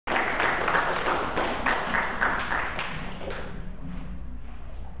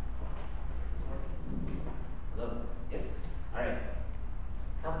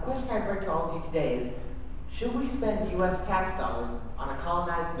today is, should we spend US tax dollars on a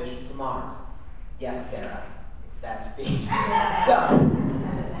colonized mission to Mars? Yes, Sarah, it's that speech. So,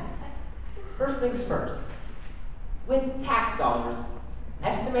 first things first. With tax dollars,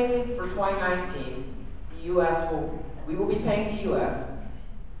 estimated for 2019, we will be paying the US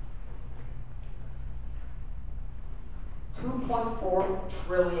 $2.4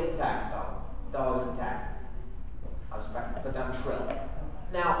 trillion dollars in taxes. I was about to put down trill.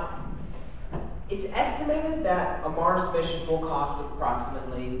 Now, it's estimated that a Mars mission will cost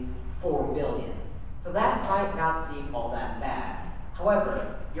approximately $4 billion. So that might not seem all that bad.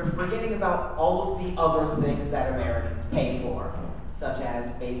 However, you're forgetting about all of the other things that Americans pay for, such as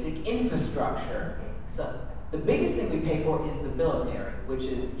basic infrastructure. So the biggest thing we pay for is the military, which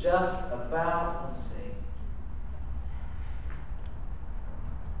is just about, let's see.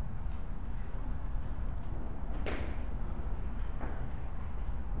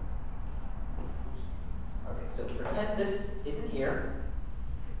 Okay, so pretend this isn't here.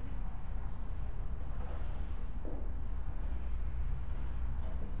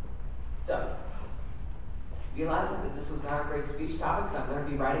 So, realizing that this was not a great speech topic, so I'm going to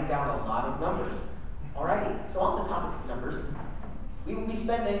be writing down a lot of numbers. Alrighty, so on the topic of numbers, we will be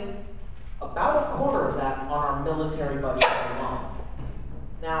spending about a quarter of that on our military budget alone.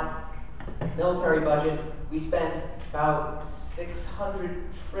 Now, military budget, we spend about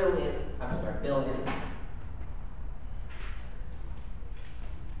billion.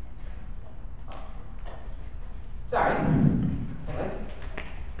 Sorry. Anyways,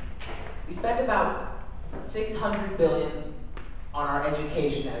 we spend about $600 billion on our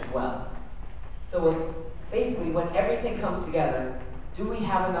education as well. So basically, when everything comes together, do we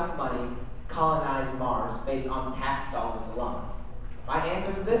have enough money to colonize Mars based on tax dollars alone? My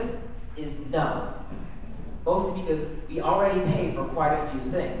answer to this is no. Mostly because we already pay for quite a few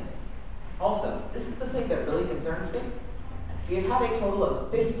things. Also, this is the thing that really concerns me. We have had a total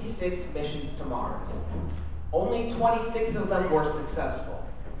of 56 missions to Mars. Only 26 of them were successful.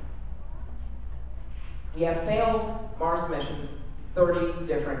 We have failed Mars missions 30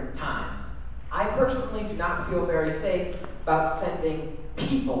 different times. I personally do not feel very safe about sending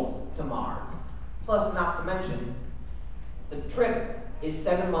people to Mars. Plus, not to mention, the trip is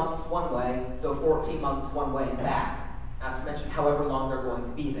 7 months one way, so 14 months one way and back. Not to mention however long they're going to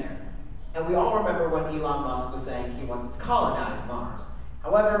be there. And we all remember when Elon Musk was saying he wants to colonize Mars.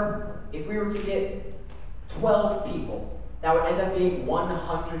 However, if we were to get 12 people, that would end up being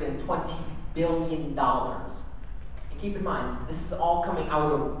 $120 billion. And keep in mind, this is all coming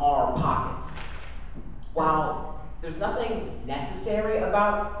out of our pockets. While there's nothing necessary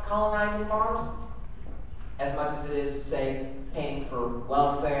about colonizing Mars, as much as it is to say paying for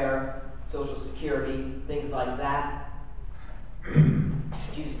welfare, social security, things like that,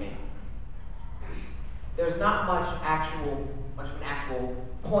 excuse me, there's not much of an actual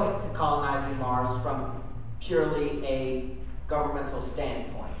point to colonizing Mars from purely a governmental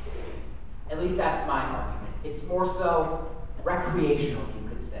standpoint. At least that's my argument. It's more so recreational, you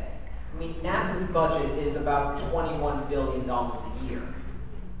could say. I mean, NASA's budget is about $21 billion a year.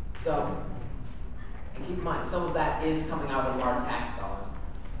 So, and keep in mind, some of that is coming out of our tax dollars.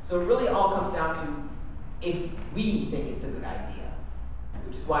 So it really all comes down to if we think it's a good idea.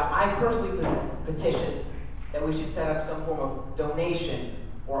 Which is why I personally petitioned that we should set up some form of donation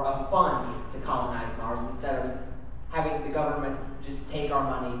or a fund to colonize Mars instead of having the government just take our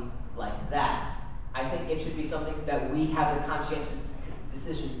money like that. I think it should be something that we have the conscientious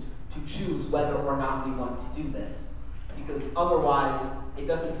decision to choose whether or not we want to do this. Because otherwise, it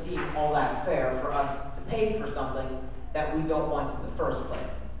doesn't seem all that fair for us to pay for something that we don't want in the first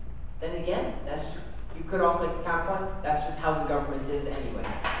place. Then again, you could also make the counterpoint, that's just how the government is anyway.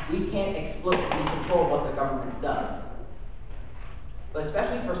 We can't explicitly control what the government does. But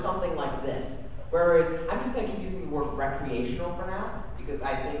especially for something like this, where I'm just going to keep using the word recreational for now, because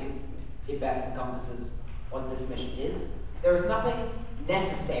I think it best encompasses what this mission is. There's nothing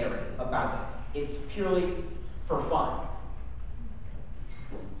necessary about it. It's purely for fun.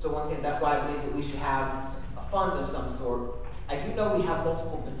 So once again, that's why I believe that we should have a fund of some sort. I do know we have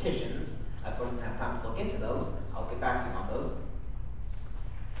multiple petitions. I of course don't have time to look into those. I'll get back to you on those.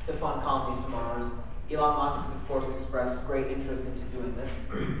 To fund colonies to Mars. Elon Musk has of course expressed great interest into doing this.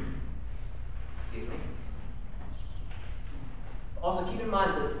 Excuse me. Also keep in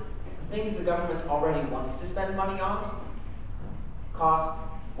mind that the things the government already wants to spend money on cost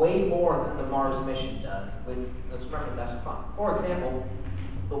way more than the Mars mission does. Let's remember that's for fun. For example,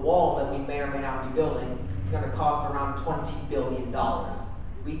 the wall that we may or may not be building is going to cost around $20 billion.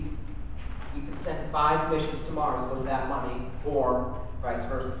 We could send 5 missions to Mars with that money, or vice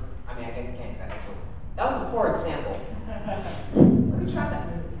versa. I mean, I guess you can't exactly. That was a poor example. Let me try that.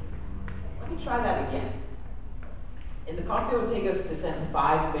 Let me try that again. In the cost it would take us to send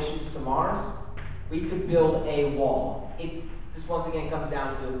 5 missions to Mars, we could build a wall. This once again comes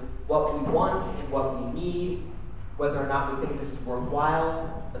down to what we want and what we need, whether or not we think this is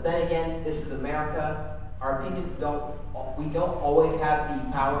worthwhile. But then again, this is America. Our opinions we don't always have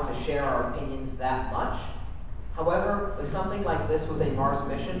the power to share our opinions that much. However, with something like this with a Mars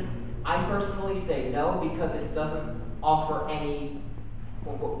mission, I personally say no because it doesn't offer any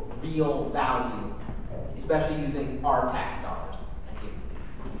real value, especially using our tax dollars. Thank you.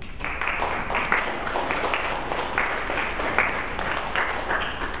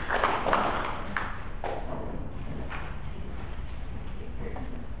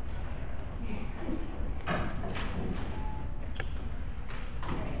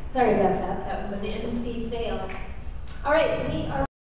 Sorry about that. That was an NC fail. All right, we are